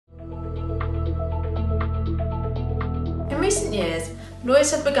recent years,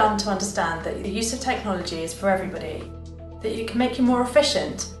 lawyers have begun to understand that the use of technology is for everybody, that it can make you more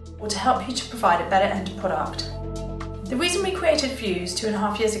efficient or to help you to provide a better end product. The reason we created Fuse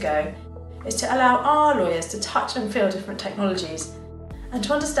 2.5 years ago is to allow our lawyers to touch and feel different technologies and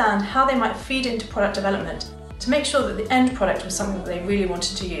to understand how they might feed into product development to make sure that the end product was something that they really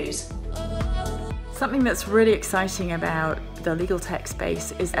wanted to use. Something that's really exciting about the legal tech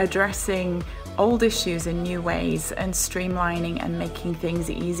space is addressing old issues in new ways and streamlining and making things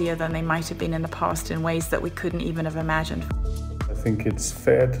easier than they might have been in the past in ways that we couldn't even have imagined. I think it's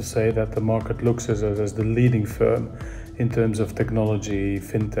fair to say that the market looks at us as the leading firm in terms of technology,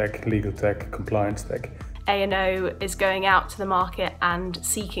 fintech, legal tech, compliance tech. A&O is going out to the market and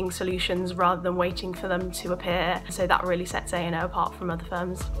seeking solutions rather than waiting for them to appear, so that really sets A&O apart from other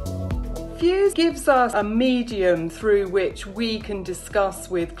firms. Fuse gives us a medium through which we can discuss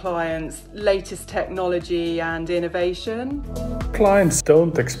with clients latest technology and innovation. Clients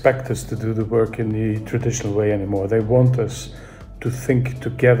don't expect us to do the work in the traditional way anymore. They want us to think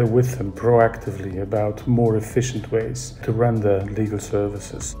together with them proactively about more efficient ways to render legal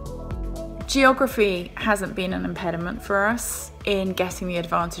services. Geography hasn't been an impediment for us in getting the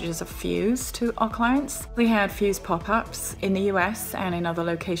advantages of Fuse to our clients. We had Fuse pop-ups in the US and in other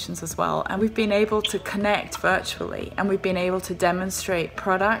locations as well, and we've been able to connect virtually, and we've been able to demonstrate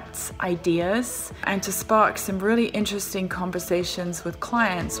products, ideas, and to spark some really interesting conversations with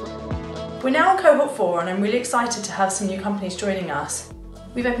clients. We're now on Cohort 4 and I'm really excited to have some new companies joining us.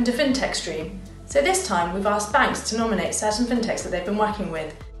 We've opened a fintech stream, so this time we've asked banks to nominate certain fintechs that they've been working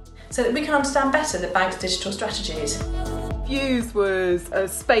with, so that we can understand better the bank's digital strategies. Fuse was a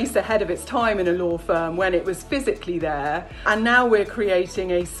space ahead of its time in a law firm when it was physically there, and now we're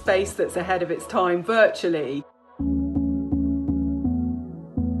creating a space that's ahead of its time virtually.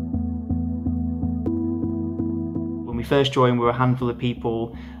 When we first joined, we were a handful of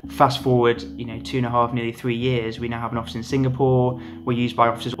people. Fast forward, 2.5, nearly 3 years, we now have an office in Singapore. We're used by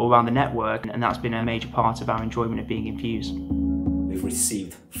offices all around the network, and that's been a major part of our enjoyment of being in Fuse. We've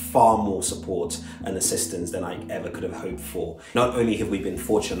received far more support and assistance than I ever could have hoped for. Not only have we been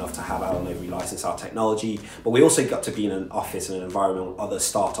fortunate enough to have Alan Overy license our technology, but we also got to be in an office and an environment with other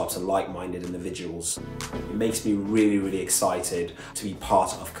startups and like-minded individuals. It makes me really, really excited to be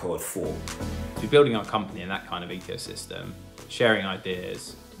part of Cohort 4. To be building our company in that kind of ecosystem, sharing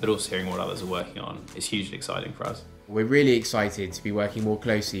ideas, but also hearing what others are working on is hugely exciting for us. We're really excited to be working more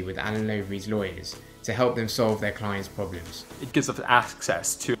closely with Alan Overy's lawyers to help them solve their clients' problems. It gives us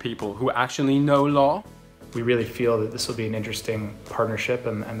access to people who actually know law. We really feel that this will be an interesting partnership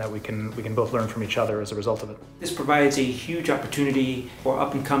and that we can both learn from each other as a result of it. This provides a huge opportunity for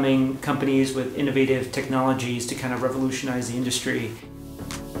up-and-coming companies with innovative technologies to kind of revolutionize the industry.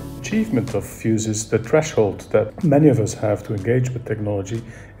 Achievement of Fuse is the threshold that many of us have to engage with technology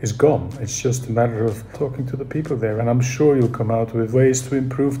is gone. It's just a matter of talking to the people there, and I'm sure you'll come out with ways to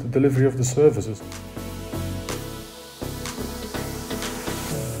improve the delivery of the services.